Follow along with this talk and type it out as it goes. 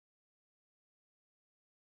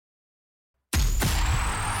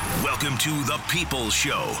Welcome to The People's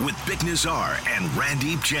Show with Bick Nazar and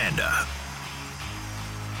Randeep Janda.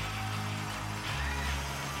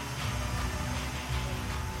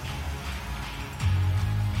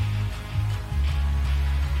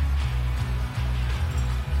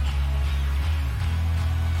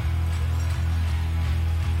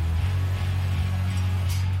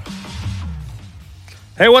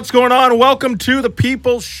 Hey, what's going on? Welcome to The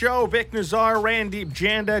People's Show. Bick Nazar, Randeep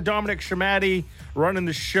Janda, Dominic Shamati running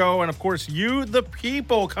the show. And, of course, you, the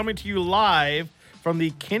people, coming to you live from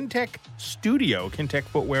the Kintec studio. Kintec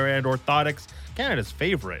Footwear and Orthotics, Canada's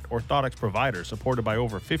favorite orthotics provider, supported by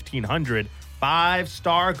over 1,500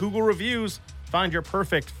 five-star Google reviews. Find your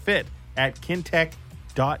perfect fit at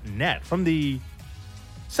kintec.net. From the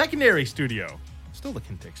secondary studio. Still the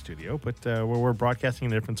Kintec studio, but we're broadcasting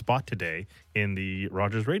in a different spot today in the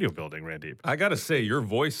Rogers Radio Building, Randeep. I gotta say, your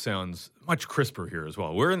voice sounds much crisper here as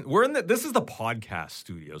well. We're in this is the podcast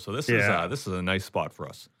studio, so this is a nice spot for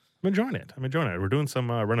us. I'm enjoying it. We're doing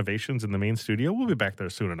some renovations in the main studio. We'll be back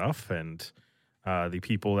there soon enough, and the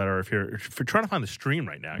people that are if you're trying to find the stream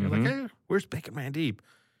right now, you're like, hey, where's Bick and Randeep?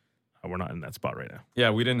 We're not in that spot right now.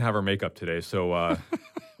 Yeah, we didn't have our makeup today, so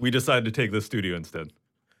we decided to take this studio instead.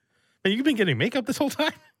 Hey, you've been getting makeup this whole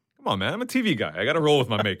time? Come on, man. I'm a TV guy. I got to roll with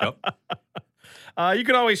my makeup. You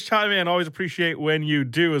can always chime in. Always appreciate when you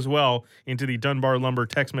do as well into the Dunbar Lumber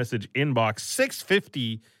text message inbox.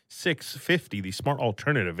 650, the smart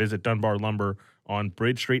alternative. Visit Dunbar Lumber on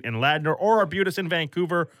Bridge Street in Ladner or Arbutus in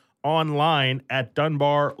Vancouver online at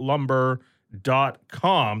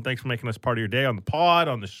dunbarlumber.com. Thanks for making us part of your day on the pod,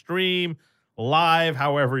 on the stream, live,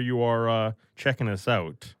 however you are checking us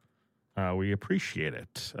out. We appreciate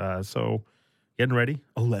it. So, getting ready,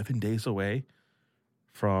 11 days away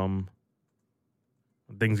from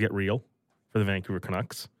things get real for the Vancouver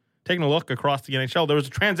Canucks. Taking a look across the NHL, there was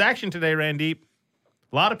a transaction today, Randeep.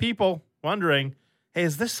 A lot of people wondering, hey,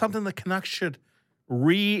 is this something the Canucks should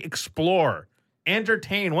re-explore,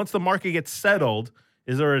 entertain once the market gets settled?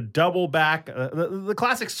 Is there a double back, the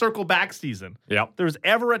classic circle back season? Yep. If there was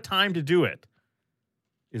ever a time to do it.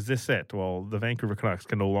 Is this it? Well, the Vancouver Canucks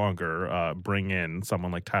can no longer bring in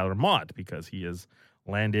someone like Tyler Motte because he has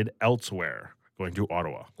landed elsewhere, going to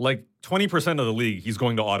Ottawa. Like 20% of the league, he's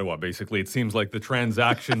going to Ottawa, basically. It seems like the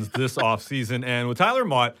transactions this offseason. And with Tyler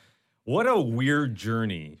Motte, what a weird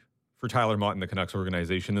journey for Tyler Motte and the Canucks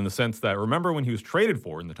organization in the sense that, remember when he was traded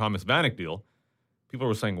for in the Thomas Vanek deal, people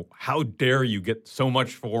were saying, how dare you get so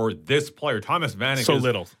much for this player? Thomas Vanek so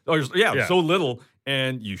little. So little,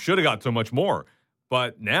 and you should have got so much more.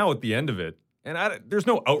 But now at the end of it, and there's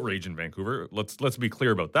no outrage in Vancouver. Let's be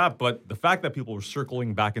clear about that. But the fact that people were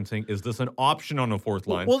circling back and saying, is this an option on a fourth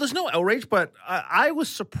line? Well, there's no outrage, but I was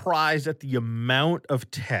surprised at the amount of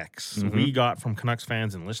texts we got from Canucks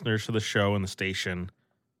fans and listeners to the show and the station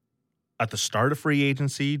at the start of free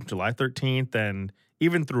agency, July 13th, and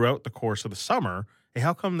even throughout the course of the summer. Hey,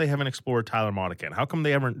 how come they haven't explored Tyler Motte again? How come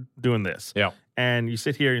they haven't doing this? Yeah. And you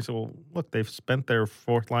sit here and you say, well, look, they've spent their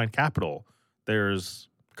fourth line capital. There's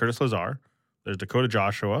Curtis Lazar. There's Dakota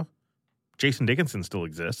Joshua. Jason Dickinson still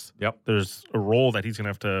exists. Yep. There's a role that he's going to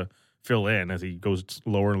have to fill in as he goes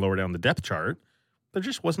lower and lower down the depth chart. There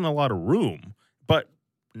just wasn't a lot of room, but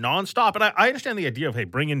nonstop. And I understand the idea of, hey,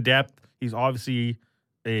 bring in depth. He's obviously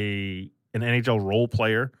an NHL role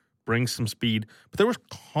player, brings some speed, but there was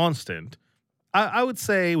constant. I would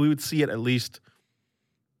say we would see it at least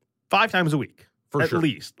 5 times a week. For sure. At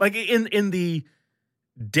least. Like in the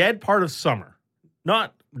dead part of summer,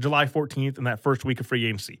 not July 14th and that first week of free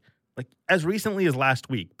agency. Like as recently as last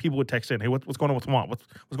week, people would text in, hey, what's going on with Motte? What's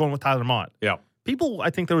going on with Tyler Motte? Yeah.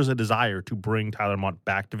 I think there was a desire to bring Tyler Motte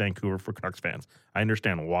back to Vancouver for Canucks fans. I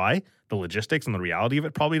understand why. The logistics and the reality of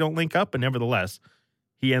it probably don't link up, but nevertheless,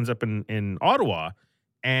 he ends up in Ottawa.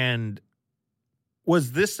 And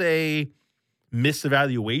was this a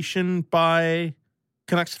misevaluation by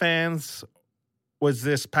Canucks fans? Was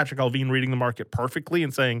this Patrick Allvin reading the market perfectly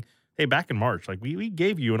and saying, hey, back in March, like we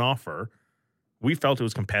gave you an offer. We felt it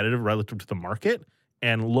was competitive relative to the market,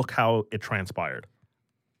 and look how it transpired.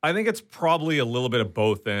 I think it's probably a little bit of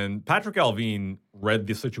both. And Patrick Allvin read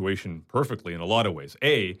the situation perfectly in a lot of ways.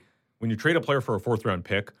 A, when you trade a player for a fourth-round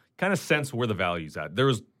pick, kind of sense where the value's at. There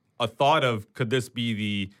was a thought of, could this be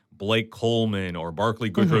the Blake Coleman or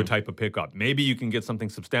Barclay Goodrow type of pickup? Maybe you can get something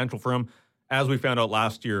substantial for him. As we found out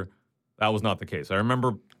last year, that was not the case. I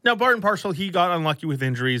remember... Now, Barton Parcell, he got unlucky with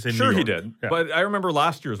injuries in New York. Sure he did. Yeah. But I remember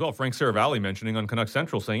last year as well, Frank Saravalli mentioning on Canucks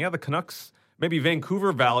Central saying, the Canucks, maybe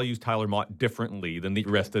Vancouver values Tyler Motte differently than the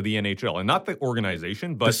rest of the NHL. And not the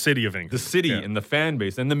organization, but... the city of Vancouver. The city and the fan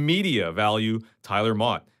base and the media value Tyler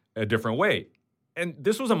Motte a different way. And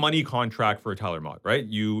this was a money contract for Tyler Motte, right?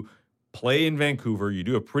 You play in Vancouver. You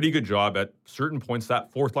do a pretty good job at certain points.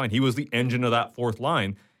 That fourth line, he was the engine of that fourth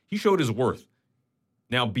line. He showed his worth.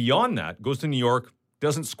 Now, beyond that, goes to New York,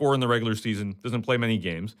 doesn't score in the regular season, doesn't play many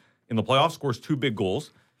games. In the playoffs, scores 2 big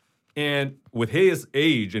goals. And with his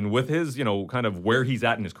age and with his, kind of where he's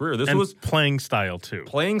at in his career, this was playing style too.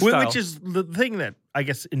 Playing style. Which is the thing that I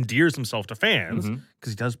guess endears himself to fans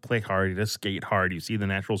because he does play hard, he does skate hard. You see the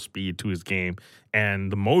natural speed to his game, and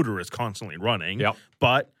the motor is constantly running. Yep.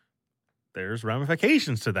 But there's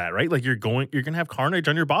ramifications to that, right? Like you're gonna have carnage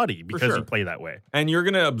on your body because you play that way. And you're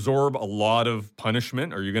gonna absorb a lot of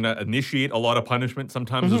punishment, or you're gonna initiate a lot of punishment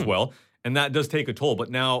sometimes as well. And that does take a toll. But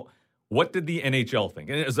now, what did the NHL think?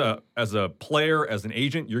 And as a player, as an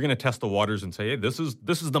agent, you're going to test the waters and say, hey, this is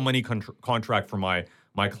the money contract for my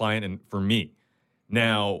client and for me.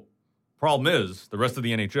 Now, problem is the rest of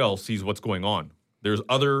the NHL sees what's going on. There's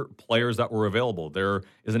other players that were available. There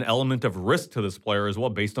is an element of risk to this player as well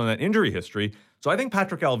based on that injury history. So I think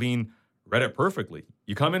Patrick Allvin read it perfectly.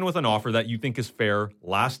 You come in with an offer that you think is fair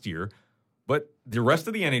last year, but the rest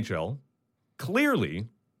of the NHL clearly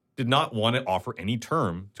did not want to offer any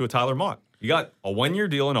term to a Tyler Motte. You got a 1-year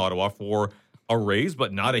deal in Ottawa for a raise,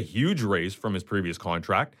 but not a huge raise from his previous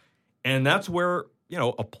contract. And that's where,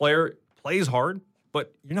 a player plays hard,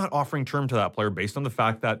 but you're not offering term to that player based on the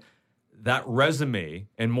fact that that resume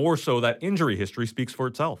and more so that injury history speaks for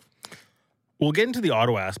itself. We'll get into the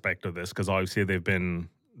Ottawa aspect of this because obviously they've been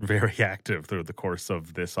very active through the course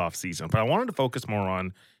of this offseason. But I wanted to focus more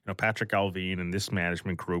on, Patrick Allvin and this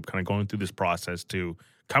management group kind of going through this process to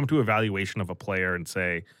come to evaluation of a player and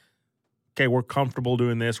say, okay, we're comfortable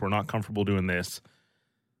doing this, we're not comfortable doing this.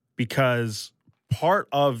 Because part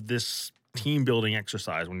of this team building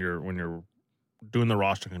exercise when you're doing the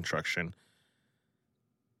roster construction,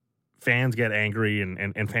 fans get angry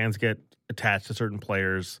and fans get attached to certain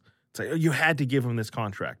players. Say, oh, you had to give him this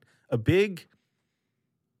contract. A big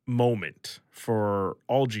moment for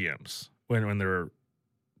all GMs when they're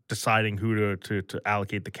deciding who to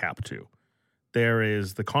allocate the cap to. There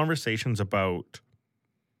is the conversations about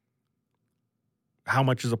how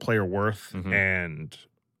much is a player worth and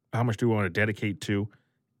how much do we want to dedicate to,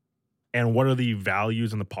 and what are the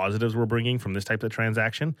values and the positives we're bringing from this type of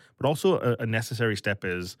transaction. But also a necessary step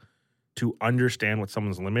is to understand what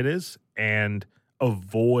someone's limit is and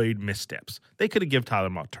avoid missteps. They could have given Tyler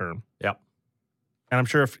Motte term. Yep. And I'm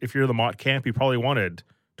sure if you're the Motte camp, you probably wanted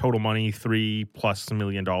total money, $3+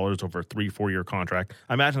 million over a 3-4-year contract.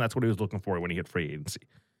 I imagine that's what he was looking for when he hit free agency.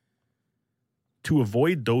 To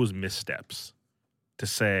avoid those missteps, to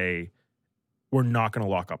say, we're not going to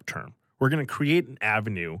lock up term. We're going to create an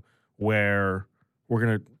avenue where we're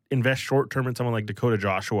going to invest short term in someone like Dakota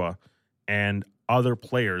Joshua, and other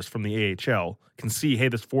players from the AHL can see, hey,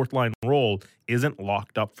 this fourth line role isn't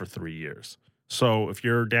locked up for 3 years. So if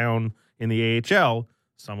you're down in the AHL,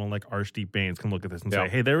 someone like Arshdeep Bains can look at this and say,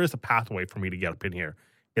 hey, there is a pathway for me to get up in here.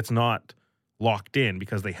 It's not locked in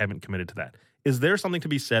because they haven't committed to that. Is there something to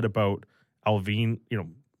be said about Allvin,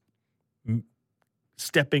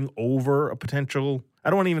 stepping over a potential,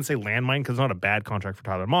 I don't want to even say landmine because it's not a bad contract for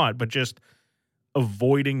Tyler Motte, but just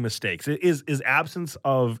avoiding mistakes? Is absence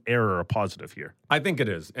of error a positive here? I think it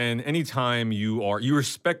is. And anytime you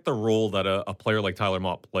respect the role that a player like Tyler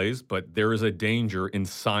Motte plays, but there is a danger in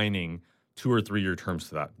signing 2 or 3 year terms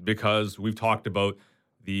to that, because we've talked about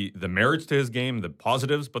the merits to his game, the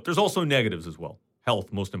positives, but there's also negatives as well.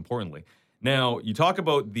 Health, most importantly. Now, you talk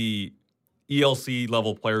about the ELC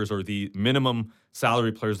level players or the minimum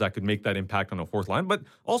salary players that could make that impact on a fourth line, but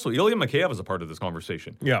also Ilya Mikheyev is a part of this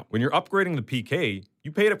conversation. Yeah. When you're upgrading the PK,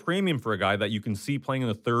 you paid a premium for a guy that you can see playing in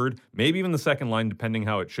the third, maybe even the second line, depending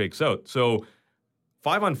how it shakes out. So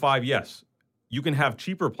 5-on-5, yes, you can have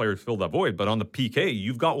cheaper players fill that void, but on the PK,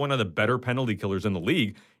 you've got one of the better penalty killers in the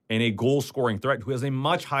league and a goal-scoring threat who has a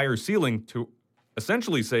much higher ceiling to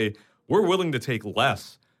essentially say, we're willing to take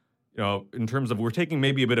less, in terms of we're taking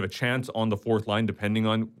maybe a bit of a chance on the fourth line, depending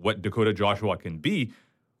on what Dakota Joshua can be,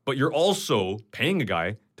 but you're also paying a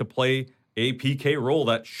guy to play a PK role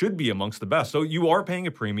that should be amongst the best. So you are paying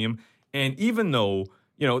a premium, and even though,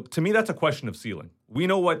 to me, that's a question of ceiling. We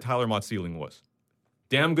know what Tyler Motte's ceiling was.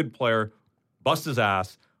 Damn good player, bust his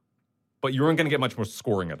ass, but you weren't going to get much more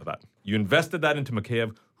scoring out of that. You invested that into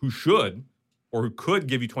Mikheyev, who should or who could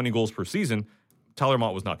give you 20 goals per season. Tyler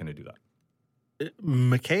Motte was not going to do that.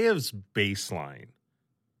 Mikheyev's baseline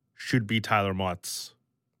should be Tyler Motte's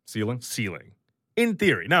ceiling. In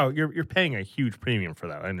theory. Now, you're paying a huge premium for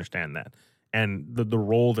that. I understand that. And the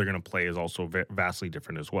role they're going to play is also vastly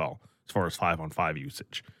different as well, as far as 5-on-5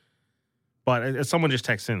 usage. But as someone just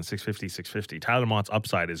texted in 650, Tyler Motte's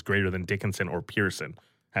upside is greater than Dickinson or Pearson.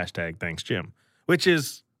 #thanks, Jim. Which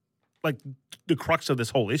is like the crux of this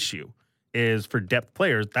whole issue is for depth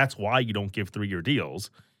players. That's why you don't give 3-year deals,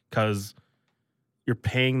 because you're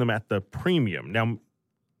paying them at the premium. Now,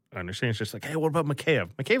 I understand it's just like, hey, what about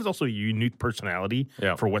Mikheyev? Mikheyev's also a unique personality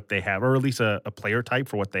for what they have, or at least a player type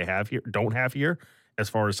for what they have here, don't have here, as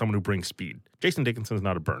far as someone who brings speed. Jason Dickinson's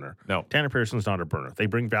not a burner. No. Tanner Pearson's not a burner. They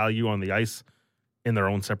bring value on the ice in their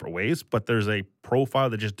own separate ways, but there's a profile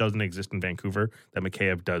that just doesn't exist in Vancouver that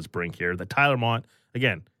Mikheyev does bring here. That Tyler Motte,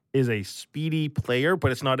 again, is a speedy player,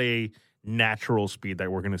 but it's not a natural speed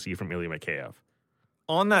that we're going to see from Ilya Mikheyev.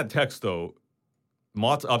 On that text, though,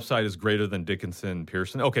 Motte's upside is greater than Dickinson,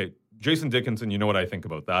 Pearson. Okay, Jason Dickinson, you know what I think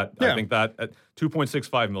about that. Yeah. I think that at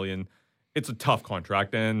 $2.65 million, it's a tough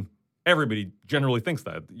contract, and everybody generally thinks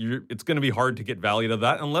that. It's going to be hard to get value to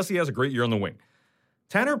that unless he has a great year on the wing.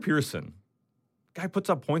 Tanner Pearson, guy puts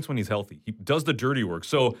up points when he's healthy. He does the dirty work.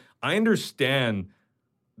 So I understand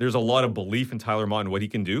there's a lot of belief in Tyler Motte and what he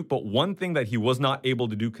can do, but one thing that he was not able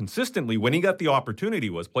to do consistently when he got the opportunity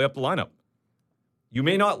was play up the lineup. You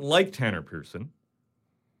may not like Tanner Pearson,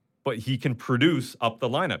 but he can produce up the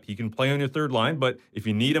lineup. He can play on your third line, but if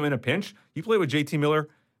you need him in a pinch, he played with JT Miller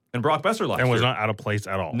and Brock Besser last year. And was not out of place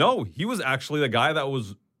at all. No, he was actually the guy that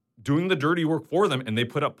was doing the dirty work for them, and they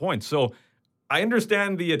put up points. So I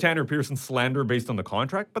understand the Tanner Pearson slander based on the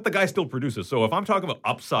contract, but the guy still produces. So if I'm talking about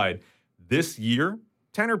upside this year,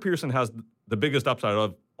 Tanner Pearson has the biggest upside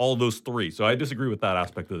of all those three. So I disagree with that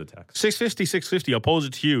aspect of the text. 650, I'll pose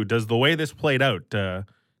it to you. Does the way this played out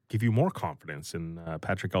give you more confidence in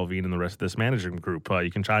Patrick Allvin and the rest of this management group?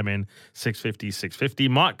 You can chime in 650.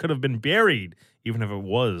 Motte could have been buried even if it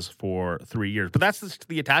was for 3 years. But that's just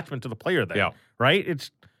the attachment to the player there, right? It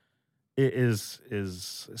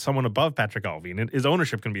is someone above Patrick Allvin. His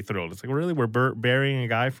ownership can be thrilled. It's like, really? We're burying a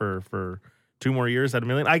guy for 2 more years at $1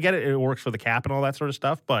 million? I get it. It works for the cap and all that sort of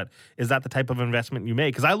stuff, but is that the type of investment you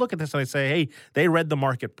make? Because I look at this and I say, hey, they read the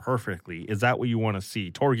market perfectly. Is that what you want to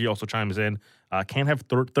see? Torgi also chimes in. Can't have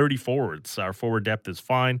 30 forwards. Our forward depth is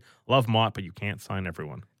fine. Love Motte, but you can't sign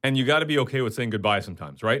everyone. And you got to be okay with saying goodbye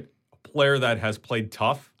sometimes, right? A player that has played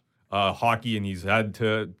tough hockey and he's had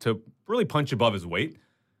to really punch above his weight,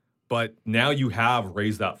 but now you have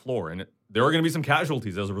raised that floor. And there are going to be some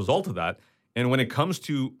casualties as a result of that. And when it comes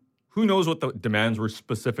to who knows what the demands were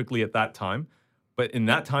specifically at that time, but in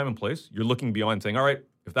that time and place, you're looking beyond saying, all right,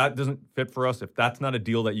 if that doesn't fit for us, if that's not a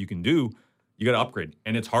deal that you can do, you got to upgrade.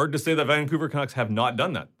 And it's hard to say that Vancouver Canucks have not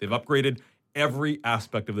done that. They've upgraded every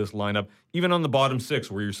aspect of this lineup, even on the bottom six,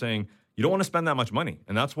 where you're saying you don't want to spend that much money.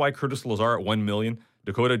 And that's why Curtis Lazar at $1 million,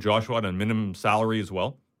 Dakota Joshua on a minimum salary as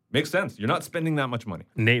well. Makes sense. You're not spending that much money.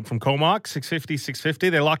 Nate from Comox, 650.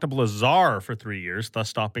 They locked up Lazar for 3 years, thus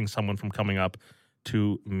stopping someone from coming up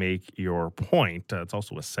to make your point. It's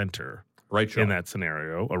also a center right shot in that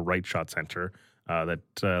scenario, a right shot center that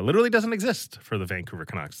literally doesn't exist for the Vancouver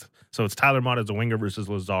Canucks. So it's Tyler Motte as a winger versus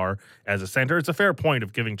Lazar as a center. It's a fair point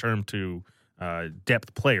of giving term to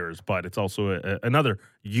depth players, but it's also another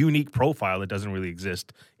unique profile that doesn't really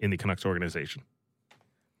exist in the Canucks organization.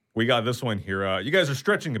 We got this one here. You guys are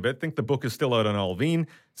stretching a bit. Think the book is still out on Allvin.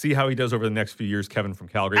 See how he does over the next few years, Kevin from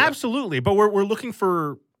Calgary. Absolutely, but we're looking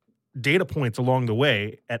for data points along the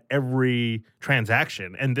way at every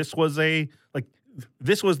transaction, and this was the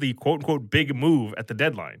quote unquote big move at the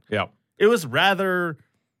deadline. Yeah, it was rather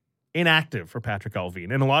inactive for Patrick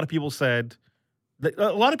Allvin, and a lot of people said that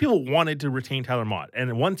a lot of people wanted to retain Tyler Motte,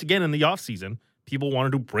 and once again in the offseason, people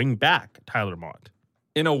wanted to bring back Tyler Motte.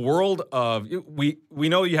 In a world of we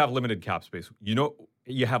know you have limited cap space, you know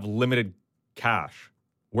you have limited cash.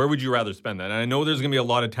 Where would you rather spend that? And I know there's going to be a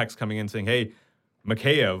lot of texts coming in saying, "Hey,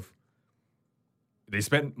 Mikheyev, they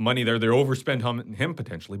spent money there. They overspent him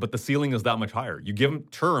potentially, but the ceiling is that much higher. You give him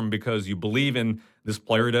term because you believe in this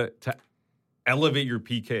player to elevate your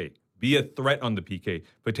PK, be a threat on the PK,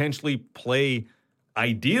 potentially play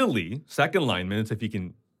ideally second line minutes if he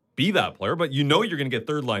can be that player, but you know you're going to get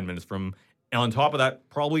third line minutes from, and on top of that,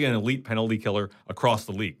 probably an elite penalty killer across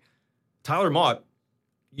the league. Tyler Motte,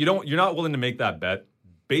 you're not willing to make that bet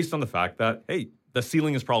based on the fact that, hey, the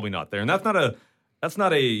ceiling is probably not there. And that's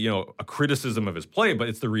not a criticism of his play, but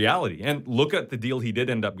it's the reality. And look at the deal he did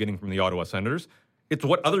end up getting from the Ottawa Senators. It's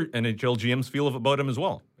what other NHL GMs feel about him as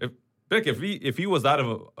well. If he was that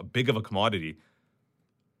of a big of a commodity,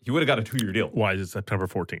 he would have got a 2-year deal. Why is it September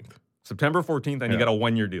 14th? September 14th, and you got a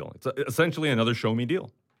 1-year deal. It's essentially another show-me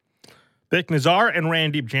deal. Vic Nazar and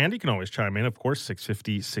Randeep Janda, you can always chime in, of course,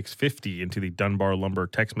 650 into the Dunbar Lumber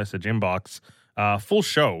text message inbox. Full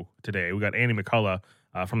show today. We got Andy McCullough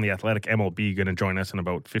from the Athletic MLB going to join us in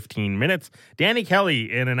about 15 minutes. Danny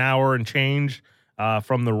Kelly in an hour and change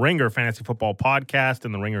from the Ringer Fantasy Football Podcast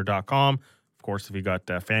and theringer.com Of course, if you got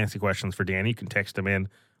fantasy questions for Danny, you can text them in.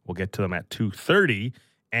 We'll get to them at 2:30.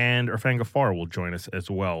 And Irfan Gaffar will join us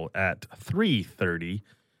as well at 3:30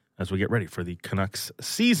 as we get ready for the Canucks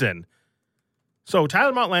season. So,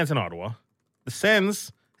 Tyler Motte lands in Ottawa. The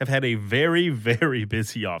Sens have had a very, very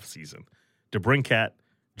busy offseason. DeBrincat,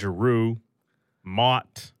 Giroux,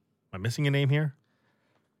 Motte. Am I missing a name here?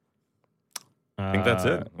 I think that's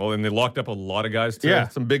it. Well, and they locked up a lot of guys to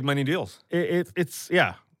some big money deals. It's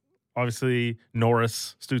obviously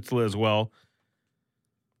Norris, Stützle as well.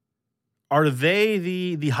 Are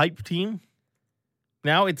they the hype team?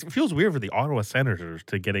 Now, it feels weird for the Ottawa Senators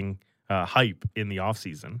to getting hype in the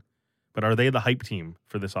offseason. But are they the hype team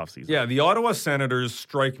for this offseason? Yeah, the Ottawa Senators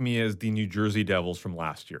strike me as the New Jersey Devils from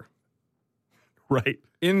last year. Right.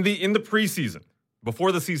 In the preseason,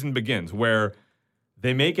 before the season begins, where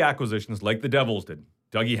they make acquisitions like the Devils did.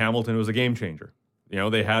 Dougie Hamilton was a game changer. You know,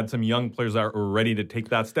 they had some young players that were ready to take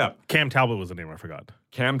that step. Cam Talbot was the name I forgot.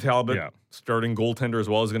 Cam Talbot, starting goaltender as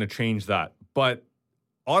well, is going to change that. But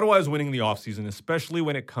Ottawa is winning the offseason, especially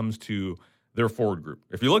when it comes to their forward group.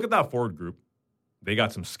 If you look at that forward group, they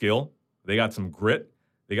got some skill, they got some grit,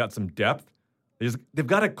 they got some depth. They've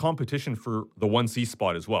got a competition for the 1C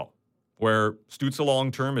spot as well, where Stützle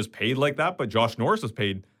long-term is paid like that, but Josh Norris is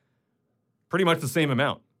paid pretty much the same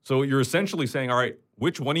amount. So you're essentially saying, all right,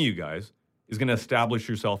 which one of you guys is going to establish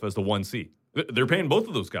yourself as the 1C? They're paying both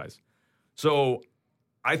of those guys. So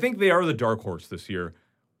I think they are the dark horse this year.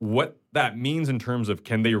 What that means in terms of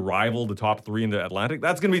can they rival the top three in the Atlantic,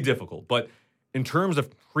 that's going to be difficult. But in terms of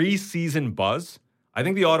preseason buzz, I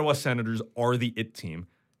think the Ottawa Senators are the it team.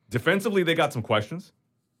 Defensively, they got some questions.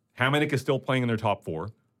 Hamonic is still playing in their top four.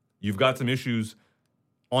 You've got some issues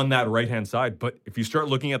on that right-hand side. But if you start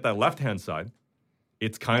looking at that left-hand side,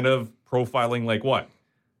 it's kind of profiling like what?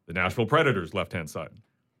 The Nashville Predators left-hand side.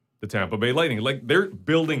 The Tampa Bay Lightning. Like, they're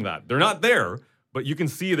building that. They're not there, but you can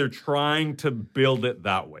see they're trying to build it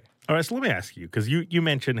that way. All right, so let me ask you, because you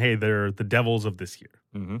mentioned, hey, they're the Devils of this year.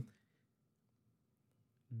 Mm-hmm.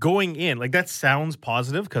 Going in, like, that sounds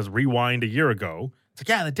positive, because rewind a year ago, it's like,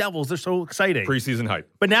 yeah, the Devils, they're so exciting. Preseason hype.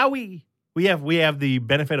 But now we have the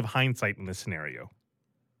benefit of hindsight in this scenario.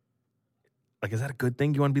 Like, is that a good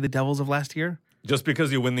thing? You want to be the Devils of last year? Just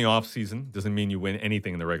because you win the offseason doesn't mean you win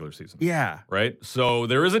anything in the regular season. Yeah. Right? So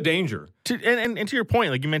there is a danger. And to your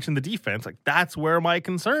point, like you mentioned the defense, like that's where my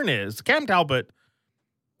concern is. Cam Talbot,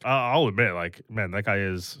 I'll admit, like, man, that guy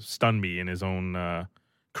has stunned me in his own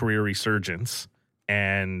career resurgence.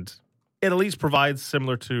 And it at least provides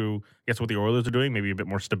similar to, I guess, what the Oilers are doing, maybe a bit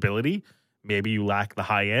more stability. Maybe you lack the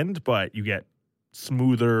high end, but you get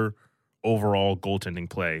smoother overall goaltending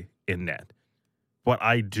play in net. But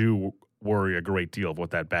I do worry a great deal of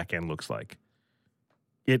what that back end looks like.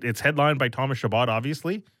 It's headlined by Thomas Chabot,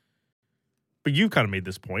 obviously. But you've kind of made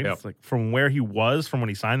this point. Yep. It's like from where he was, from when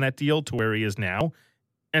he signed that deal to where he is now,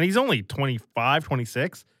 and he's only 25,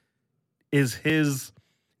 26, is his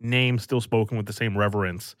name still spoken with the same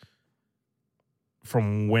reverence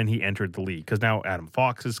from when he entered the league? Because now Adam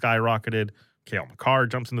Fox has skyrocketed. Cale Makar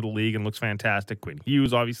jumps into the league and looks fantastic. Quinn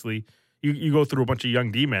Hughes, obviously. You go through a bunch of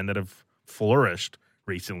young D-men that have flourished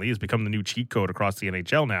recently. Has become the new cheat code across the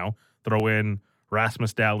NHL now. Throw in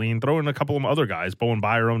Rasmus Dahlin. Throw in a couple of other guys. Bowen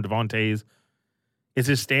Byram, Devontae's. Is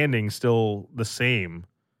his standing still the same?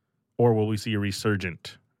 Or will we see a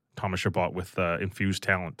resurgent Thomas Chabot with infused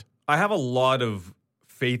talent? I have a lot of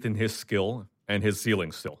faith in his skill and his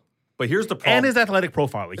ceiling still. But here's the problem. And his athletic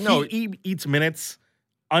profile. Like, he eats minutes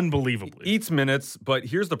unbelievably. Eats minutes, but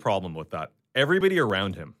here's the problem with that. Everybody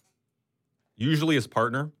around him, usually his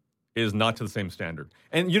partner, is not to the same standard.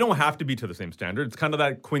 And you don't have to be to the same standard. It's kind of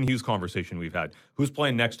that Quinn Hughes conversation we've had. Who's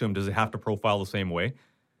playing next to him? Does it have to profile the same way?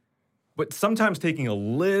 But sometimes taking a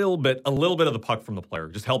little bit of the puck from the player,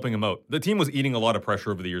 just helping him out. The team was eating a lot of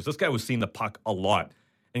pressure over the years. This guy was seeing the puck a lot.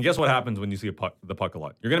 And guess what happens when you see the puck a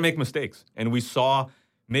lot? You're going to make mistakes. And we saw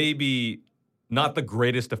maybe not the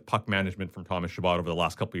greatest of puck management from Thomas Chabot over the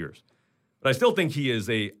last couple of years. But I still think he is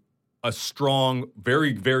a strong,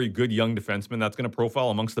 very, very good young defenseman that's going to profile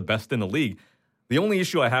amongst the best in the league. The only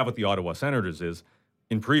issue I have with the Ottawa Senators is,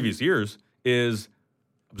 in previous years, is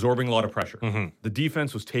absorbing a lot of pressure. Mm-hmm. The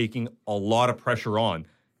defense was taking a lot of pressure on.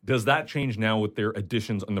 Does that change now with their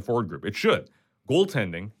additions on the forward group? It should.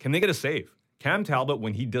 Goaltending, can they get a save? Cam Talbot,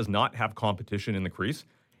 when he does not have competition in the crease,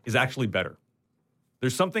 is actually better.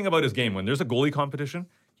 There's something about his game. When there's a goalie competition,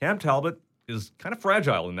 Cam Talbot is kind of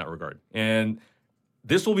fragile in that regard. And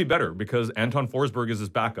this will be better because Anton Forsberg is his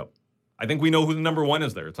backup. I think we know who the number one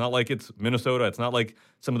is there. It's not like it's Minnesota. It's not like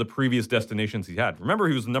some of the previous destinations he had. Remember,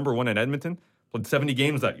 he was number one in Edmonton, played 70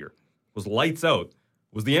 games that year, was lights out.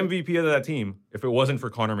 was the MVP of that team if it wasn't for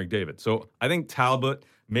Connor McDavid. So I think Talbot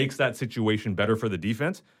makes that situation better for the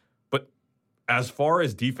defense. But as far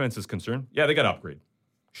as defense is concerned, yeah, they got to upgrade.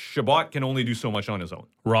 Shabbat can only do so much on his own.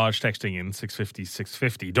 Raj texting in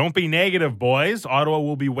 650. Don't be negative, boys. Ottawa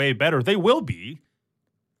will be way better. They will be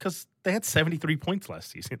because they had 73 points last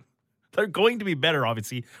season. They're going to be better,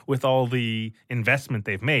 obviously, with all the investment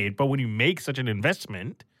they've made. But when you make such an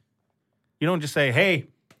investment, you don't just say, hey,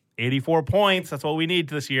 84 points, that's all we need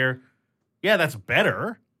this year. Yeah, that's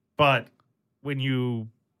better. But when you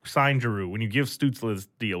sign Giroux, when you give Stützle this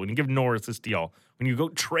deal, when you give Norris this deal, when you go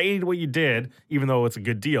trade what you did, even though it's a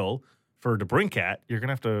good deal for DeBrincat, you're going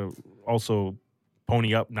to have to also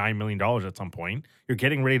pony up $9 million at some point. You're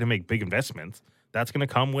getting ready to make big investments. That's going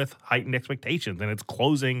to come with heightened expectations, and it's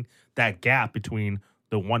closing that gap between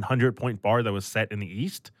the 100-point bar that was set in the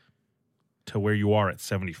East to where you are at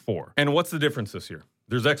 74. And what's the difference this year?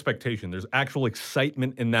 There's expectation. There's actual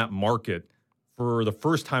excitement in that market for the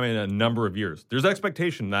first time in a number of years. There's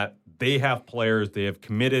expectation that they have players, they have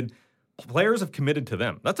committed. Players have committed to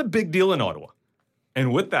them. That's a big deal in Ottawa.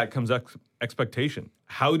 And with that comes expectation.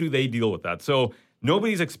 How do they deal with that? So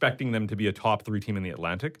nobody's expecting them to be a top 3 team in the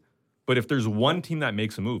Atlantic. But if there's one team that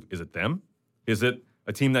makes a move, is it them? Is it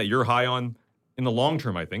a team that you're high on in the long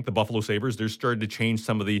term, I think? The Buffalo Sabres, they're starting to change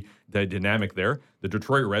some of the dynamic there. The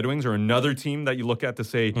Detroit Red Wings are another team that you look at to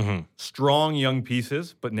say strong young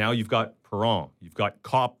pieces, but now you've got Perron, you've got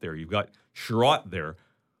Kopp there, you've got Sherratt there,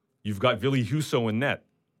 you've got Ville Husso in net.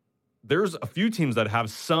 There's a few teams that have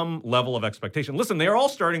some level of expectation. Listen, they are all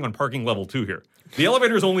starting on parking level 2 here. The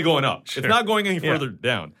elevator is only going up. Sure. It's not going any further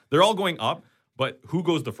down. They're all going up. But who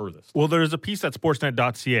goes the furthest? Well, there's a piece at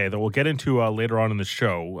sportsnet.ca that we'll get into later on in the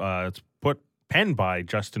show. It's penned by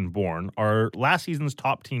Justin Bourne. Are last season's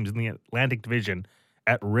top teams in the Atlantic Division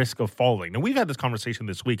at risk of falling? Now, we've had this conversation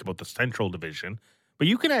this week about the Central Division, but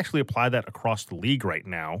you can actually apply that across the league right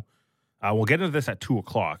now. We'll get into this at 2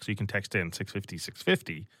 o'clock, so you can text in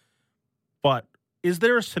 650. But is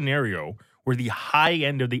there a scenario where the high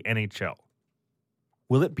end of the NHL,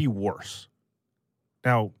 will it be worse?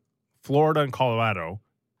 Now, Florida and Colorado,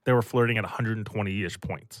 they were flirting at 120-ish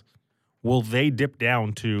points. Will they dip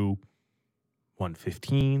down to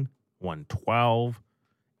 115, 112?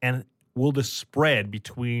 And will the spread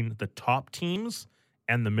between the top teams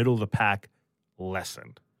and the middle of the pack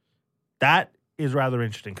lessen? That is rather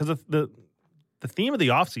interesting because the theme of the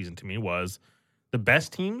offseason to me was the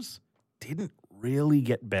best teams didn't really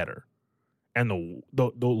get better. And the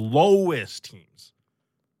lowest teams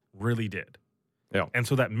really did. Yeah. And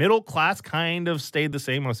so that middle class kind of stayed the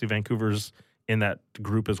same. Obviously, Vancouver's in that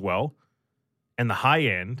group as well. And the high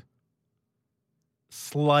end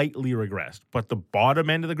slightly regressed. But the bottom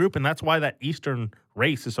end of the group, and that's why that Eastern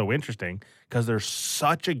race is so interesting, because there's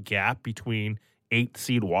such a gap between 8th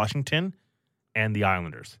seed Washington and the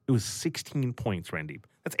Islanders. It was 16 points, Randeep.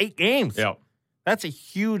 That's 8 games. Yeah. That's a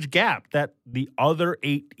huge gap that the other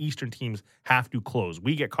 8 Eastern teams have to close.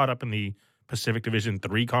 We get caught up in the Pacific Division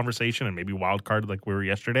 3 conversation and maybe wild card like we were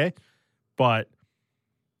yesterday. But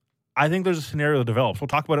I think there's a scenario that develops. We'll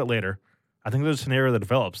talk about it later. I think there's a scenario that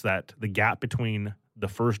develops that the gap between the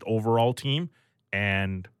first overall team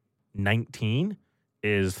and 19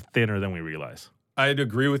 is thinner than we realize. I'd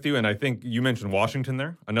agree with you, and I think you mentioned Washington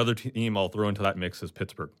there. Another team I'll throw into that mix is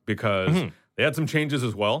Pittsburgh because they had some changes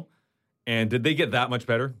as well. And did they get that much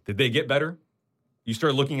better? Did they get better? You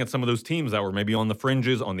start looking at some of those teams that were maybe on the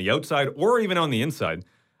fringes, on the outside, or even on the inside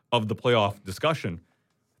of the playoff discussion.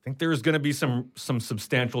 I think there's going to be some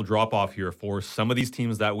substantial drop-off here for some of these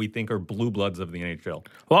teams that we think are blue bloods of the NHL.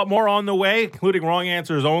 A lot more on the way, including wrong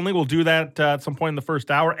answers only. We'll do that at some point in the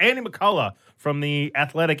first hour. Andy McCullough from the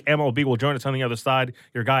Athletic MLB will join us on the other side.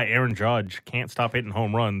 Your guy, Aaron Judge, can't stop hitting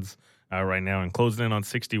home runs right now and closing in on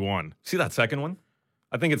 61. See that second one?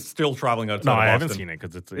 I think it's still traveling outside No, of Boston. I haven't seen it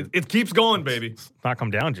because it keeps going, baby. It's not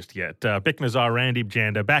come down just yet. Bick Nazar, Randeep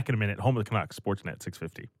Janda, back in a minute. Home of the Canucks, Sportsnet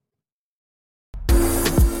 650.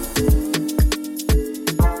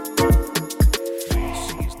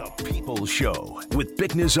 This is the People's Show with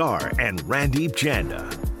Bick Nazar and Randeep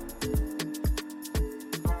Janda.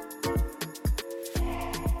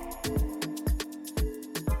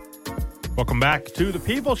 Welcome back to the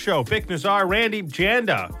People's Show. Bick Nazar, Randeep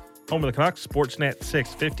Janda. Home of the Canucks, Sportsnet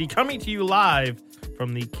 650, coming to you live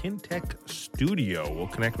from the Kintec studio. We'll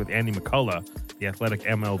connect with Andy McCullough, the Athletic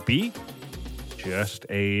MLB. Just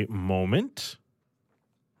a moment.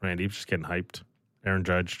 Randy's just getting hyped. Aaron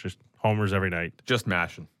Judge, just homers every night. Just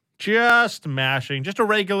mashing. Just mashing. Just a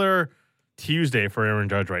regular Tuesday for Aaron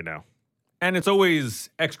Judge right now. And it's always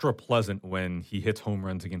extra pleasant when he hits home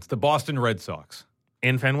runs against the Boston Red Sox.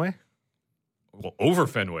 In Fenway? over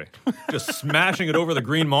Fenway, just smashing it over the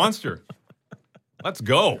Green Monster. Let's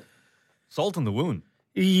go. Salt in the wound.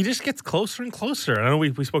 He just gets closer and closer. I know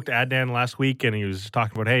we spoke to Adnan last week, and he was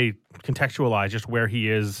talking about, hey, contextualize just where he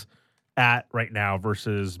is at right now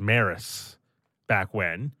versus Maris back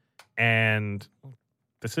when. And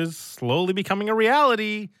this is slowly becoming a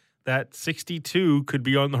reality that 62 could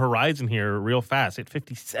be on the horizon here real fast. Hit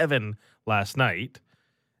 57 last night.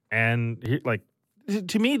 And,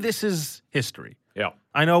 to me, this is history. Yeah.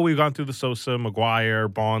 I know we've gone through the Sosa, Maguire,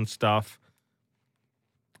 Bond stuff.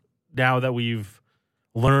 Now that we've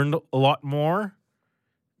learned a lot more,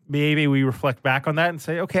 maybe we reflect back on that and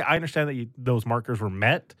say, okay, I understand that those markers were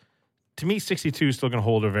met. To me, 62 is still going to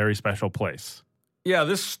hold a very special place. Yeah,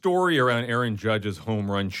 this story around Aaron Judge's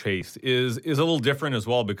home run chase is a little different as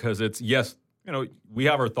well because it's, yes, we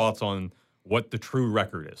have our thoughts on what the true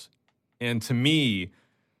record is. And to me,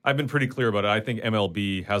 I've been pretty clear about it. I think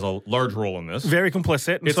MLB has a large role in this. Very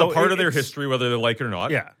complicit. It's a part of their history, whether they like it or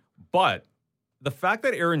not. Yeah. But the fact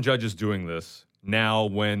that Aaron Judge is doing this now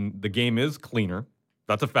when the game is cleaner,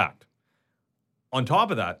 that's a fact. On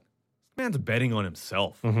top of that, this man's betting on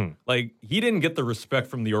himself. Mm-hmm. Like, he didn't get the respect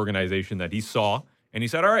from the organization that he saw, and he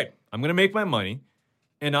said, all right, I'm going to make my money,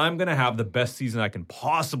 and I'm going to have the best season I can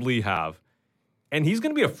possibly have. And he's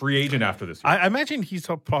going to be a free agent after this year. I imagine he's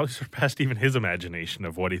probably surpassed even his imagination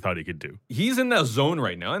of what he thought he could do. He's in that zone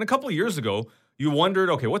right now. And a couple of years ago, you wondered,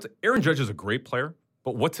 okay, Aaron Judge is a great player,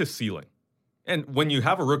 but what's his ceiling? And when you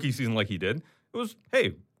have a rookie season like he did, it was,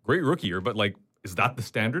 hey, great rookie year, but is that the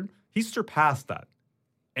standard? He's surpassed that.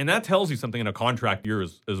 And that tells you something in a contract year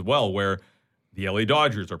as well, where the LA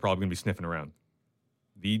Dodgers are probably going to be sniffing around.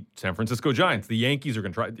 The San Francisco Giants, the Yankees are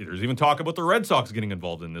going to try. There's even talk about the Red Sox getting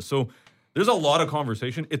involved in this. So there's a lot of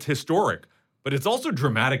conversation. It's historic, but it's also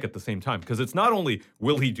dramatic at the same time because it's not only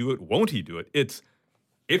will he do it, won't he do it? It's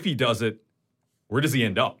if he does it, where does he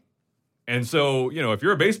end up? And so, if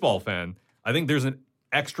you're a baseball fan, I think there's an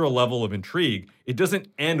extra level of intrigue. It doesn't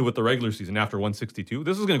end with the regular season after 162.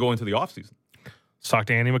 This is going to go into the offseason. Let's talk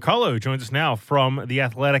to Andy McCullough, who joins us now from the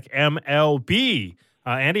Athletic MLB.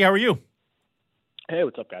 Andy, how are you? Hey,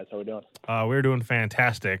 what's up, guys? How we doing? We're doing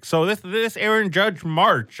fantastic. So this Aaron Judge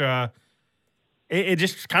March, it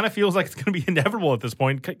just kind of feels like it's going to be inevitable at this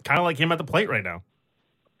point, kind of like him at the plate right now.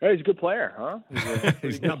 Hey, he's a good player, huh?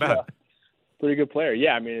 He's not bad. Pretty good player.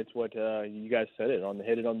 Yeah, I mean, it's what you guys said hit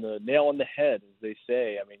it on the nail on the head, as they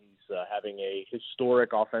say. I mean, he's having a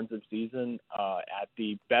historic offensive season at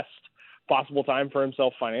the best possible time for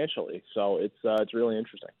himself financially. So it's really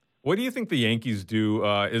interesting. What do you think the Yankees do?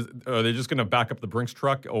 Are they just going to back up the Brinks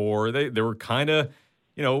truck, or they were kind of,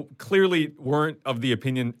 clearly weren't of the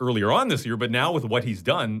opinion earlier on this year, but now with what he's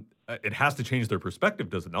done, it has to change their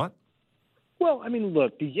perspective, does it not? Well, I mean,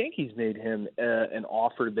 look, the Yankees made him an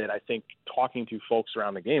offer that I think, talking to folks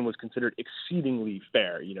around the game, was considered exceedingly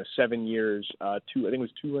fair. 7 years, I think it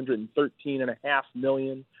was $213.5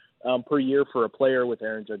 million per year for a player with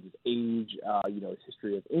Aaron Judge's age, his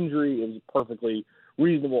history of injury. It was a perfectly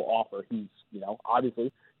reasonable offer. He's,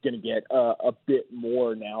 obviously going to get a bit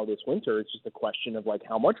more now this winter. It's just a question of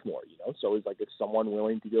how much more, So it's is someone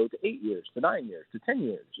willing to go to 8 years, to 9 years, to 10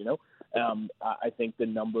 years, I think the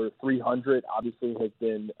number 300 obviously has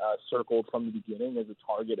been circled from the beginning as a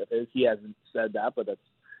target of his. He hasn't said that, but that's,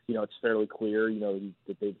 it's fairly clear,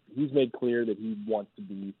 that he's made clear that he wants to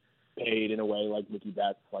be paid in a way like Mookie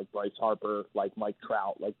Betts, like Bryce Harper, like Mike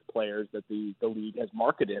Trout, like the players that the league has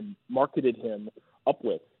marketed him up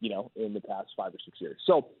with, in the past 5 or 6 years.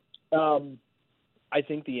 So I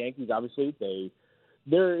think the Yankees, obviously,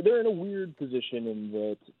 they're in a weird position in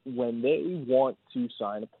that when they want to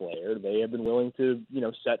sign a player, they have been willing to,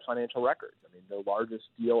 set financial records. I mean, the largest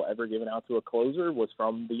deal ever given out to a closer was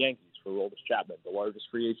from the Yankees for Aroldis Chapman. The largest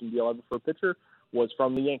free agent deal ever for a pitcher was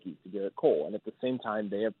from the Yankees to Garrett Cole. And at the same time,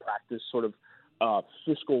 they have practiced sort of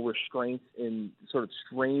fiscal restraints in sort of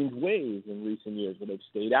strange ways in recent years, where they've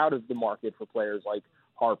stayed out of the market for players like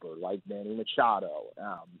Harper, like Manny Machado,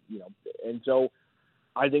 and so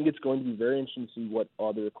I think it's going to be very interesting to see what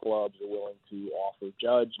other clubs are willing to offer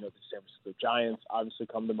Judge. The San Francisco Giants obviously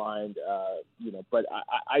come to mind, but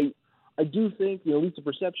I do think, at least the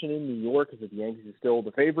perception in New York is that the Yankees are still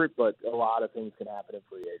the favorite, but a lot of things can happen in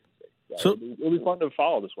free agency. So it'll be fun to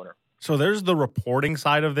follow this winter. So there's the reporting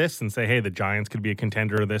side of this and say, hey, the Giants could be a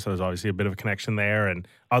contender to this. So there's obviously a bit of a connection there, and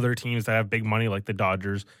other teams that have big money like the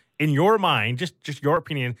Dodgers. In your mind, just your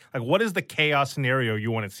opinion, what is the chaos scenario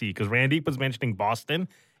you want to see? Because Randeep was mentioning Boston,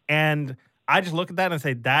 and I just look at that and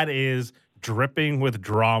say that is dripping with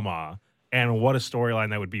drama, and what a storyline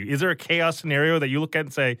that would be. Is there a chaos scenario that you look at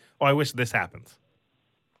and say, oh, I wish this happens?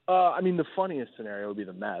 I mean, the funniest scenario would be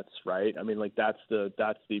the Mets, right? I mean, like that's the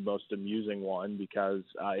most amusing one because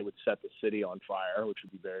it would set the city on fire, which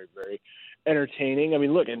would be very, very entertaining. I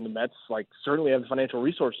mean, look, and the Mets like certainly have the financial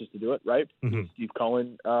resources to do it, right? Mm-hmm. Steve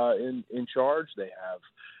Cohen in charge. They have,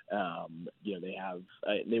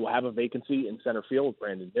 they will have a vacancy in center field with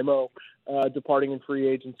Brandon Nimmo departing in free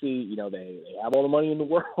agency. They have all the money in the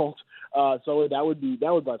world, so that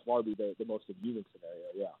would by far be the most amusing scenario.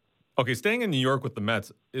 Yeah. Okay, staying in New York with the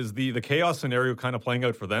Mets, is the chaos scenario kind of playing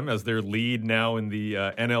out for them as their lead now in the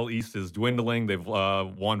NL East is dwindling? They've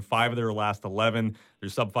won 5 of their last 11. They're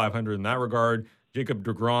sub 500 in that regard. Jacob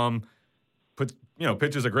deGrom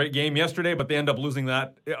pitches a great game yesterday, but they end up losing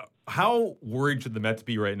that. How worried should the Mets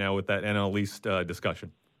be right now with that NL East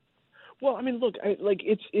discussion? Well, I mean, look,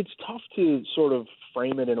 it's tough to sort of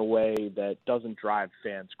frame it in a way that doesn't drive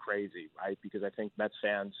fans crazy, right? Because I think Mets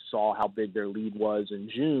fans saw how big their lead was in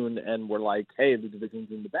June and were like, hey, the division's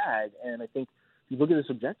in the bag. And I think if you look at this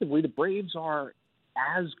objectively, the Braves are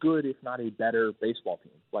as good, if not a better baseball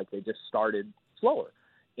team. Like, they just started slower.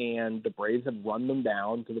 And the Braves have run them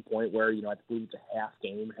down to the point where, I believe it's a half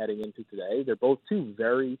game heading into today. They're both two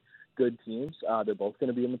very good teams. They're both going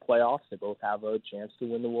to be in the playoffs. They both have a chance to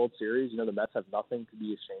win the World Series. The Mets have nothing to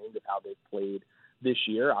be ashamed of how they've played this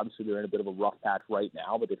year. Obviously, they're in a bit of a rough patch right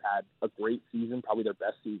now, but they've had a great season, probably their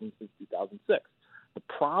best season since 2006. The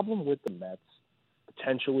problem with the Mets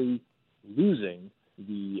potentially losing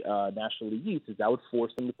the National League East is that would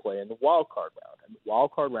force them to play in the wild card round. And the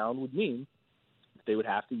wild card round would mean they would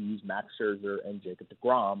have to use Max Scherzer and Jacob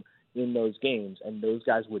deGrom in those games, and those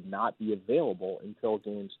guys would not be available until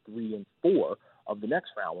games 3 and 4 of the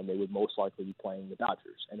next round when they would most likely be playing the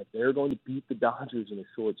Dodgers. And if they're going to beat the Dodgers in a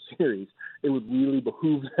short series, it would really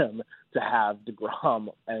behoove them to have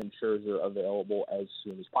deGrom and Scherzer available as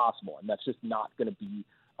soon as possible. And that's just not going to be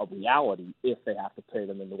a reality if they have to play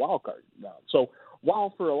them in the wild card round. So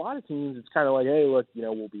while for a lot of teams it's kind of like, hey, look,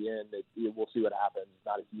 we'll be in, we'll see what happens. It's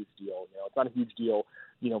not a huge deal. It's not a huge deal,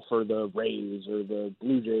 for the Rays or the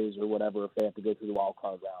Blue Jays or whatever if they have to go through the wild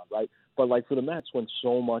card round, right? But like for the Mets, when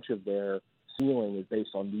so much of their ceiling is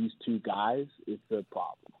based on these two guys, it's a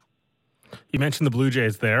problem. You mentioned the Blue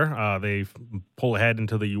Jays there. They pull ahead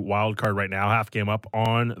into the wild card right now, half game up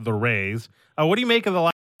on the Rays. What do you make of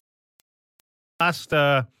the last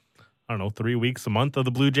 3 weeks, a month of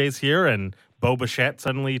the Blue Jays here, and Bo Bichette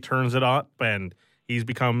suddenly turns it up, and he's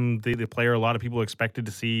become the player a lot of people expected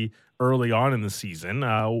to see early on in the season.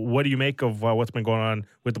 What do you make of what's been going on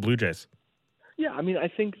with the Blue Jays? Yeah, I mean, I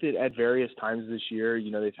think that at various times this year,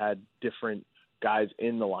 they've had different guys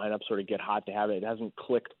in the lineup sort of get hot to have it. It hasn't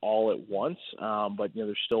clicked all at once, but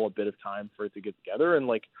there's still a bit of time for it to get together. And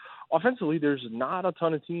like offensively, there's not a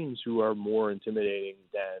ton of teams who are more intimidating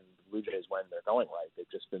than the Blue Jays when they're going right. They've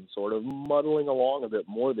just been sort of muddling along a bit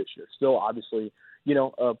more this year. Still, obviously,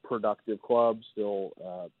 a productive club, still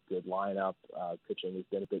good lineup. Pitching has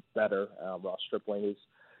been a bit better. Ross Stripling has,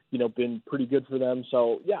 been pretty good for them.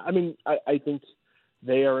 So, yeah, I mean, I think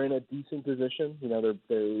they are in a decent position. It would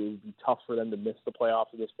be tough for them to miss the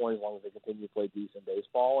playoffs at this point as long as they continue to play decent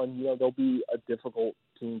baseball. And, they'll be a difficult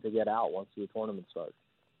team to get out once the tournament starts.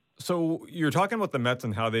 So you're talking about the Mets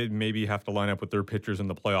and how they maybe have to line up with their pitchers in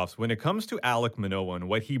the playoffs. When it comes to Alek Manoah and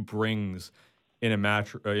what he brings in a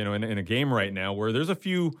match, in a game right now, where there's a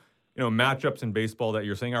few, matchups in baseball that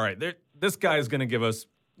you're saying, all right, this guy is going to give us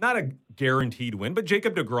not a guaranteed win, but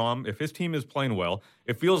Jacob deGrom, if his team is playing well,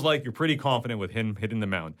 it feels like you're pretty confident with him hitting the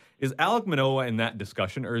mound. Is Alek Manoah in that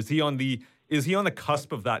discussion, or is he on the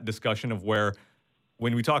cusp of that discussion of where,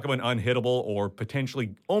 when we talk about an unhittable or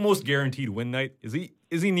potentially almost guaranteed win night, is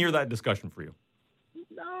he near that discussion for you?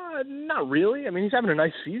 Not really. I mean, he's having a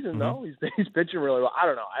nice season, though. He's pitching really well. I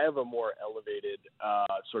don't know. I have a more elevated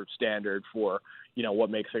sort of standard for, what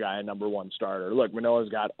makes a guy a number one starter. Look, Manoah's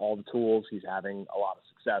got all the tools. He's having a lot of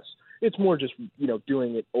success. It's more just,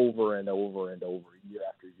 doing it over and over and over, year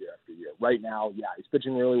after year after year. Right now, yeah, he's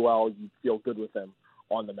pitching really well. You feel good with him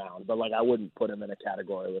on the mound. But, I wouldn't put him in a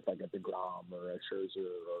category with, a DeGrom or a Scherzer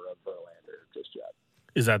or a Verlander just yet.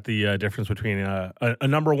 Is that the difference between a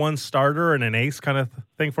number one starter and an ace kind of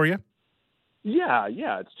thing for you? Yeah.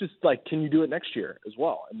 It's just can you do it next year as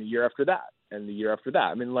well, and the year after that, and the year after that?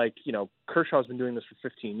 I mean, Kershaw's been doing this for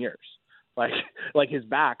 15 years. His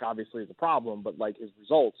back obviously is a problem, but his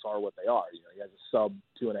results are what they are. He has a sub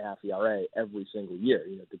 2.5 ERA every single year.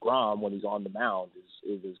 DeGrom, when he's on the mound,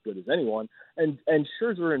 is as good as anyone. And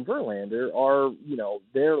Scherzer and Verlander are,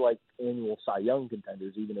 they're annual Cy Young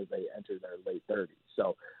contenders even as they enter their late 30s.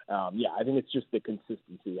 So, I think it's just the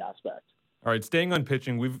consistency aspect. All right, staying on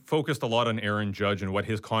pitching, we've focused a lot on Aaron Judge and what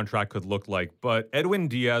his contract could look like, but Edwin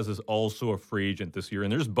Diaz is also a free agent this year,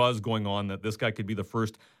 and there's buzz going on that this guy could be the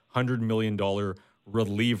first $100 million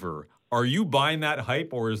reliever. Are you buying that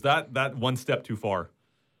hype, or is that one step too far?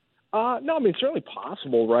 No, I mean, it's certainly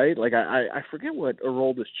possible, right? Like, I forget what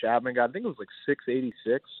Aroldis Chapman got. I think it was like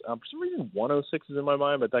 686. For some reason, 106 is in my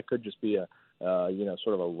mind, but that could just be a,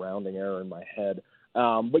 sort of a rounding error in my head.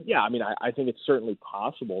 But yeah, I mean, I think it's certainly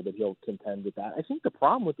possible that he'll contend with that. I think the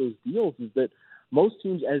problem with those deals is that most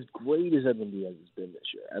teams, as great as Edwin Diaz has been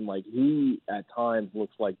this year, and like he at times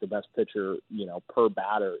looks like the best pitcher, per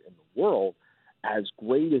batter in the world, as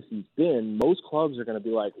great as he's been, most clubs are going to be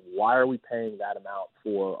like, why are we paying that amount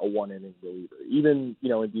for a one-inning reliever? Even,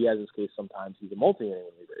 in Diaz's case, sometimes he's a multi-inning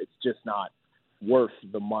reliever. It's just not worth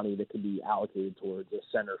the money that can be allocated towards a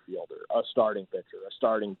center fielder, a starting pitcher, a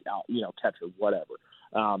starting, catcher, whatever.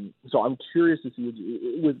 So I'm curious to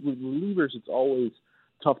see with relievers, it's always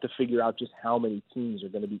tough to figure out just how many teams are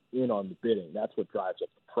going to be in on the bidding. That's what drives up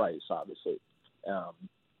the price, obviously.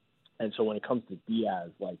 And so when it comes to Diaz,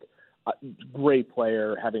 like, great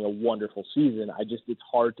player, having a wonderful season, it's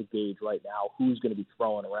hard to gauge right now who's going to be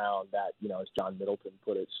throwing around that, as John Middleton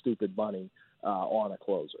put it, stupid money on a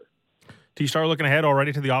closer. Do you start looking ahead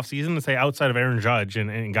already to the offseason and say, outside of Aaron Judge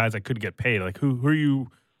and guys that could get paid, like who are you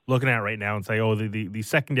looking at right now and say, the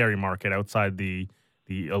secondary market outside the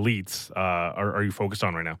elites are you focused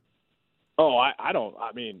on right now? Oh, I don't.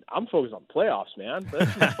 I mean, I'm focused on playoffs, man.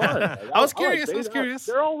 That's fun. Like, I was curious.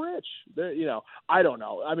 They're all rich. I don't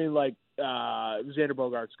know. I mean, like Xander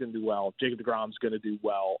Bogaerts going to do well. Jacob deGrom's going to do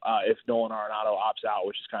well. If Nolan Arenado opts out,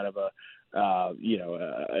 which is kind of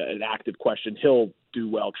an active question, he'll do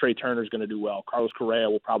well. Trey Turner's going to do well. Carlos Correa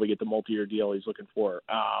will probably get the multi-year deal he's looking for.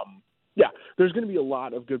 Yeah, there's going to be a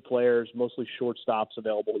lot of good players, mostly shortstops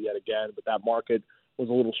available yet again, but that market was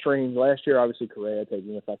a little strange last year. Obviously, Correa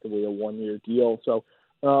taking effectively a one-year deal. So,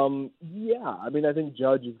 I mean, I think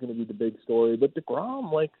Judge is going to be the big story. But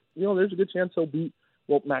DeGrom, there's a good chance he'll beat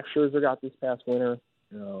what Max Scherzer got this past winter.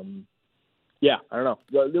 I don't know.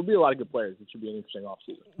 There'll be a lot of good players. It should be an interesting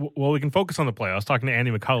offseason. Well, we can focus on the playoffs. Talking to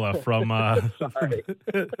Andy McCullough from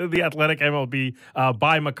the Athletic MLB,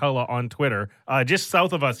 by McCullough on Twitter. Just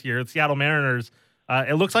south of us here, the Seattle Mariners.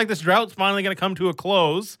 It looks like this drought's finally going to come to a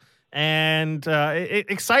close. And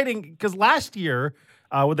exciting because last year,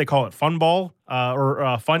 what they call it, fun ball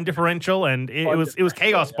or fun differential, and it was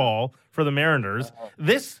chaos ball for the Mariners.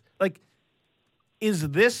 Is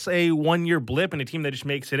this a one-year blip and a team that just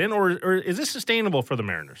makes it in, or is this sustainable for the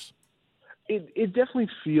Mariners? It definitely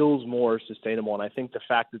feels more sustainable, and I think the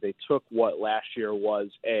fact that they took what last year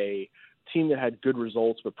was a team that had good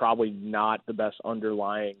results but probably not the best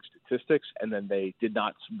underlying statistics, and then they did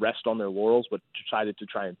not rest on their laurels but decided to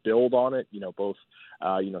try and build on it, both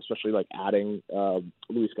especially like adding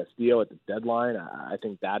Luis Castillo at the deadline. I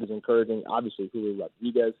think that is encouraging. Obviously, Julio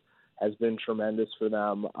Rodriguez has been tremendous for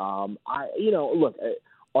them. Look,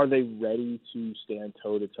 are they ready to stand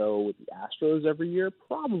toe-to-toe with the Astros every year?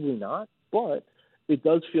 Probably not, but it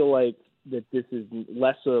does feel like that this is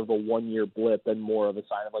less of a one-year blip and more of a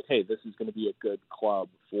sign of like, hey, this is going to be a good club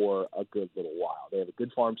for a good little while. They have a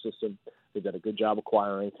good farm system. They've done a good job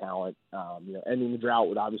acquiring talent. Ending the drought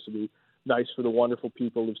would obviously be nice for the wonderful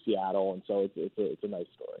people of Seattle, and so it's a nice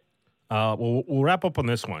story. We'll wrap up on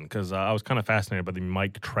this one because I was kind of fascinated by the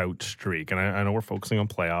Mike Trout streak, and I know we're focusing on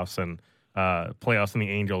playoffs, and playoffs and the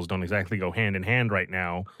Angels don't exactly go hand in hand right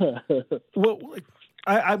now.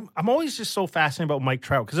 I'm always just so fascinated about Mike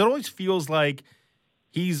Trout because it always feels like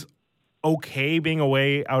he's okay being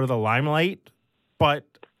away out of the limelight, but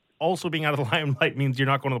also being out of the limelight means you're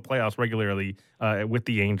not going to the playoffs regularly with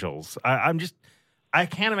the Angels. I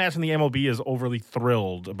can't imagine the MLB is overly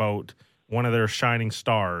thrilled about one of their shining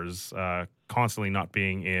stars constantly not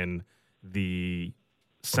being in the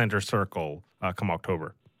center circle come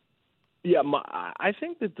October. Yeah, I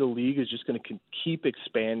think that the league is just going to keep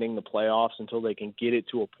expanding the playoffs until they can get it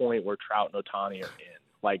to a point where Trout and Ohtani are in.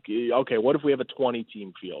 Like, okay, what if we have a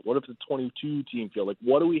 20-team field? What if it's a 22-team field? Like,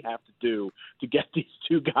 what do we have to do to get these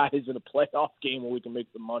two guys in a playoff game where we can make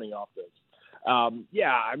some money off this?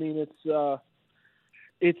 I mean,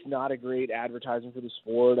 it's not a great advertising for the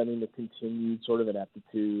sport. I mean, the continued sort of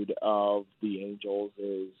ineptitude of the Angels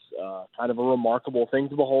is kind of a remarkable thing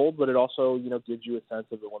to behold, but it also, gives you a sense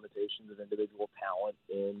of the limitations of individual talent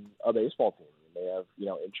in a baseball team. They have,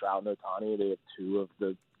 in Trout and Ohtani, they have two of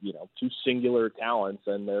the, two singular talents,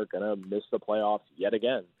 and they're going to miss the playoffs yet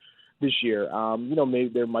again this year. Maybe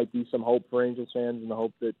there might be some hope for Angels fans in the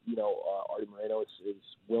hope that, Artie Moreno is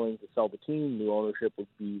willing to sell the team. New ownership would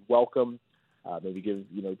be welcome. maybe give,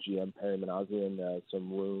 GM Perry Manassian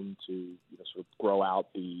some room to, sort of grow out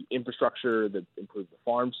the infrastructure, that improve the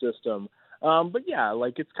farm system. But yeah,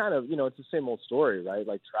 it's kind of, it's the same old story, right?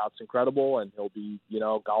 Like Trout's incredible and he'll be,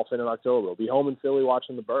 golfing in October. He'll be home in Philly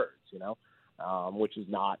watching the birds, which is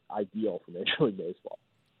not ideal for Major League Baseball.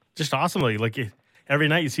 Just awesomely, every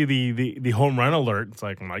night you see the home run alert. It's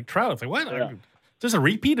like Mike Trout. It's like, what? Yeah. Is this a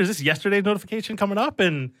repeat? Is this yesterday's notification coming up?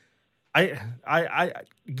 And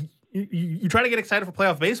you try to get excited for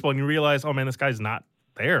playoff baseball and you realize, oh man, this guy's not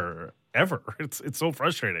there ever. It's so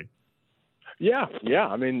frustrating. Yeah.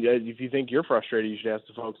 I mean, if you think you're frustrated, you should ask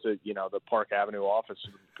the folks at, the Park Avenue office,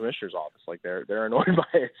 the commissioner's office. They're annoyed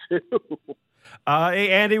by it too. Hey,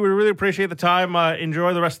 Andy, we really appreciate the time.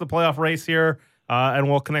 Enjoy the rest of the playoff race here, and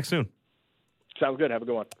we'll connect soon. Sounds good. Have a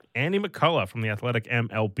good one. Andy McCullough from the Athletic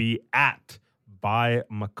MLB at by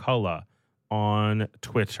McCullough on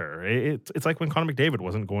Twitter. It's like when Connor McDavid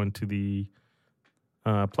wasn't going to the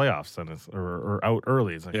playoffs or out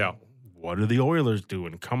early. It's like, yeah, what are the Oilers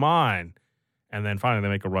doing? Come on. And then finally they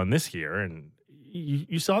make a run this year, and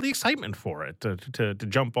you saw the excitement for it to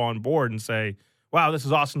jump on board and say, wow, this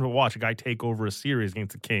is awesome to watch a guy take over a series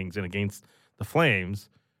against the Kings and against the Flames.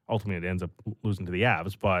 Ultimately, it ends up losing to the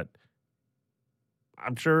Avs, but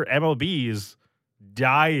I'm sure MLB is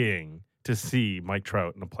dying to see Mike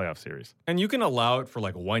Trout in a playoff series. And you can allow it for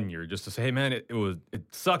 1 year just to say, hey, man, it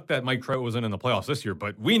sucked that Mike Trout wasn't in the playoffs this year,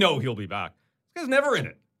 but we know he'll be back. This guy's never in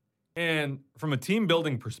it. And from a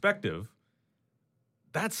team-building perspective,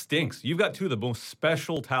 that stinks. You've got two of the most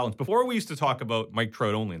special talents. Before, we used to talk about Mike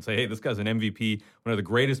Trout only and say, hey, this guy's an MVP, one of the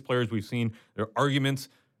greatest players we've seen. There are arguments,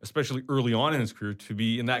 especially early on in his career, to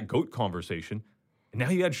be in that GOAT conversation. And now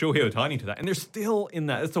you add Shohei Ohtani to that, and they're still in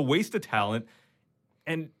that. It's a waste of talent.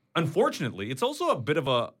 And unfortunately, it's also a bit of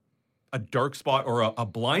a dark spot or a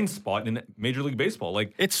blind spot in Major League Baseball.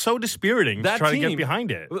 It's so dispiriting to try to get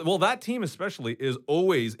behind it. Well, that team especially is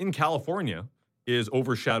always, in California, is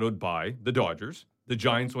overshadowed by the Dodgers, the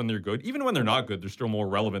Giants when they're good. Even when they're not good, they're still more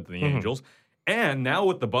relevant than the Angels. And now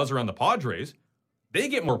with the buzz around the Padres, they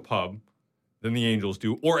get more pub than the Angels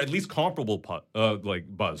do, or at least comparable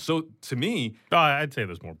buzz. So to me, I'd say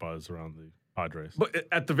there's more buzz around the Padres. But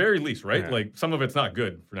at the very least, right? Yeah. Some of it's not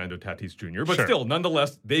good, Fernando Tatis Jr., but Sure. Still,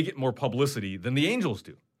 nonetheless, they get more publicity than the Angels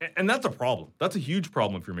do. And that's a problem. That's a huge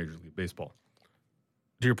problem for Major League Baseball.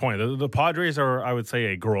 To your point, the Padres are, I would say,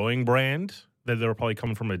 a growing brand that they're probably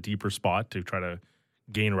coming from a deeper spot to try to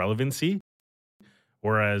gain relevancy,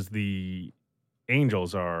 whereas the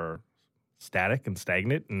Angels are static and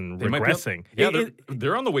stagnant and regressing.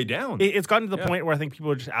 They're on the way down. It's gotten to the point where I think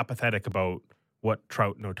people are just apathetic about what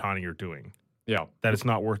Trout and Ohtani are doing. Yeah. That it's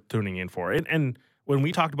not worth tuning in for. And when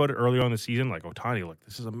we talked about it earlier on in the season, like Ohtani, look,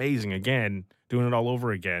 this is amazing again, doing it all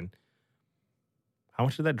over again. How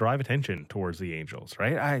much did that drive attention towards the Angels,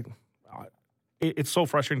 right? It's so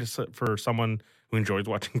frustrating for someone who enjoys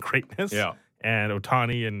watching greatness. Yeah. And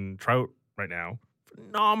Ohtani and Trout right now,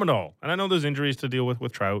 phenomenal. And I know there's injuries to deal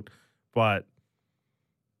with Trout, but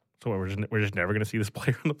so we're just never going to see this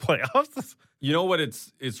player in the playoffs. You know what?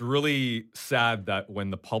 It's really sad that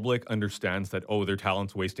when the public understands that, their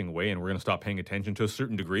talent's wasting away and we're going to stop paying attention to a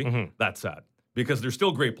certain degree, that's sad. Because they're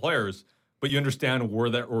still great players, but you understand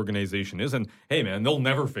where that organization is. And, hey, man, they'll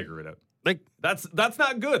never figure it out. That's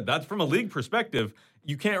not good. That's from a league perspective.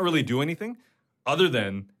 You can't really do anything other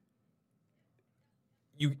than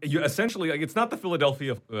you essentially, it's not the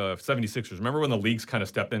Philadelphia 76ers. Remember when the leagues kind of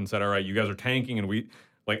stepped in and said, all right, you guys are tanking and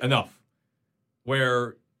enough.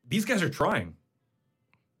 Where these guys are trying.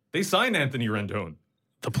 They signed Anthony Rendon.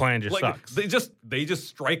 The plan just sucks. They just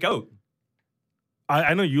strike out.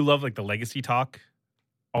 I know you love the legacy talk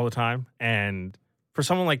all the time. And for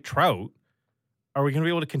someone like Trout, are we going to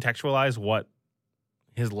be able to contextualize what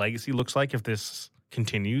his legacy looks like if this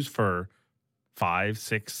continues for 5,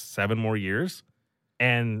 6, 7 more years?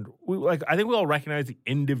 And I think we all recognize the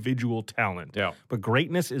individual talent. Yeah. But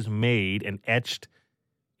greatness is made and etched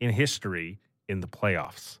in history in the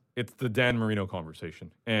playoffs. It's the Dan Marino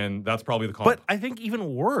conversation. And that's probably the But I think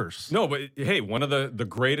even worse. No, but hey, one of the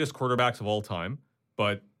greatest quarterbacks of all time,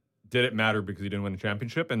 but did it matter because he didn't win a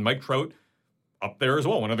championship? And Mike Trout up there as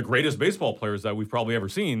well, one of the greatest baseball players that we've probably ever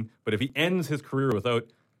seen. But if he ends his career without,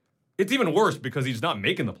 it's even worse because he's not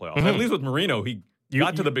making the playoffs. At least with Marino, he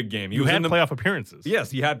got to the big game. He was had in playoff appearances. Yes,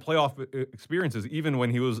 he had playoff experiences even when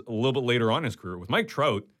he was a little bit later on in his career. With Mike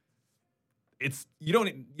Trout, it's you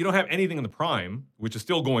don't have anything in the prime, which is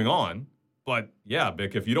still going on. But yeah,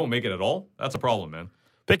 Bick, if you don't make it at all, that's a problem, man.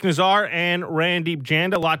 Bick Nazar and Randeep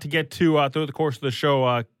Janda, a lot to get to throughout the course of the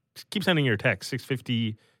show. Keep sending your text,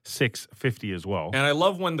 650 650 as well. And I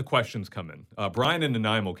love when the questions come in. Brian and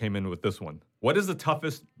Nanaimo came in with this one. What is the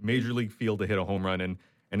toughest major league field to hit a home run in?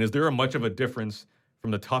 And is there much of a difference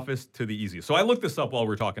from the toughest to the easiest? So I looked this up while we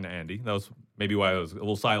were talking to Andy. That was maybe why I was a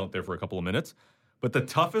little silent there for a couple of minutes. But the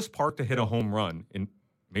toughest park to hit a home run in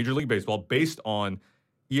Major League Baseball, based on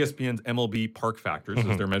ESPN's MLB park factors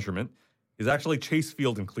as their measurement, is actually Chase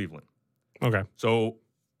Field in Cleveland. Okay. So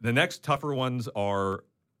the next tougher ones are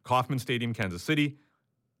Kauffman Stadium, Kansas City,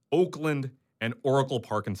 Oakland, and Oracle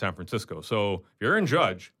Park in San Francisco. So if you're in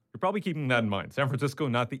Judge, you're probably keeping that in mind. San Francisco,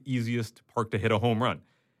 not the easiest park to hit a home run.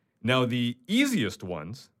 Now, the easiest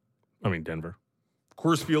ones, Denver.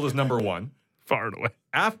 Coors Field is number one. Far and away.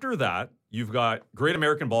 After that, you've got Great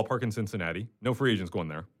American Ballpark in Cincinnati. No free agents going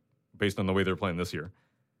there, based on the way they're playing this year.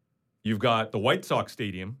 You've got the White Sox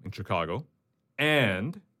Stadium in Chicago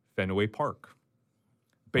and Fenway Park.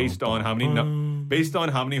 Based on how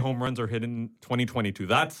many home runs are hit in 2022.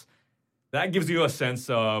 That gives you a sense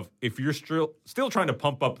of if you're still trying to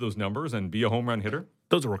pump up those numbers and be a home run hitter.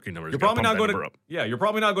 Those are rookie numbers. You're probably not going to. Yeah, you're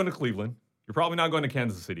probably not going to Cleveland. You're probably not going to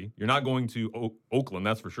Kansas City. You're not going to Oakland.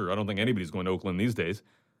 That's for sure. I don't think anybody's going to Oakland these days.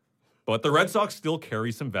 But the Red Sox still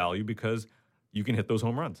carry some value because you can hit those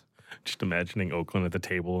home runs. Just imagining Oakland at the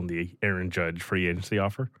table and the Aaron Judge free agency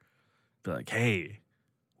offer. Be like, hey,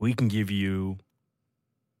 we can give you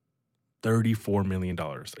 $34 million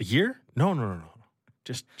a year? No.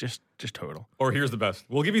 Just total. Or here's the best.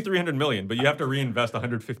 We'll give you $300 million, but you have to reinvest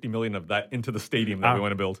 $150 million of that into the stadium that we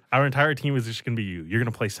want to build. Our entire team is just going to be you. You're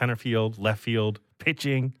going to play center field, left field,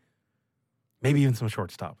 pitching, maybe even some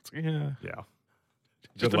shortstop. Yeah.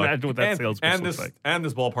 Just imagine what that sales pitch looks like. And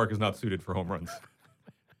this ballpark is not suited for home runs.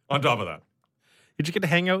 On top of that. You just get to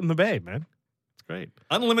hang out in the bay, man. It's great.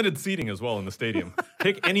 Unlimited seating as well in the stadium.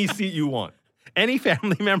 Pick any seat you want. Any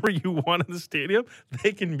family member you want in the stadium,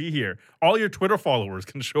 they can be here. All your Twitter followers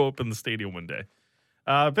can show up in the stadium one day.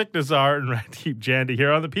 Vic Nazar and Randeep Janda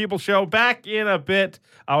here on The People Show. Back in a bit.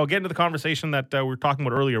 I'll get into the conversation that we were talking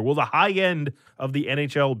about earlier. Will the high end of the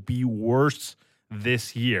NHL be worse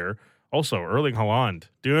this year? Also, Erling Haaland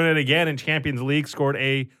doing it again in Champions League, scored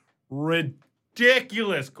a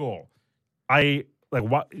ridiculous goal. He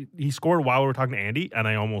scored while we were talking to Andy, and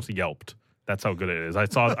I almost yelped. That's how good it is. I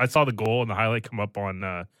saw the goal and the highlight come up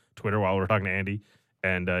on Twitter while we were talking to Andy,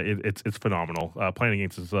 and it's phenomenal. Playing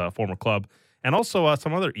against his former club, and also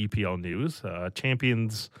some other EPL news.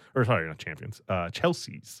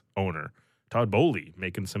 Chelsea's owner Todd Bowley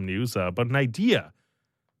making some news, but an idea,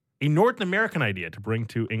 a North American idea to bring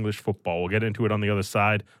to English football. We'll get into it on the other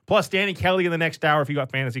side. Plus, Danny Kelly in the next hour. If you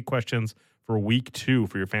got fantasy questions for week 2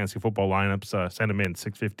 for your fantasy football lineups, send them in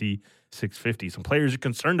 650. Some players you're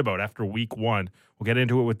concerned about after week 1. We'll get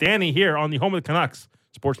into it with Danny here on the home of the Canucks,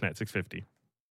 Sportsnet 650.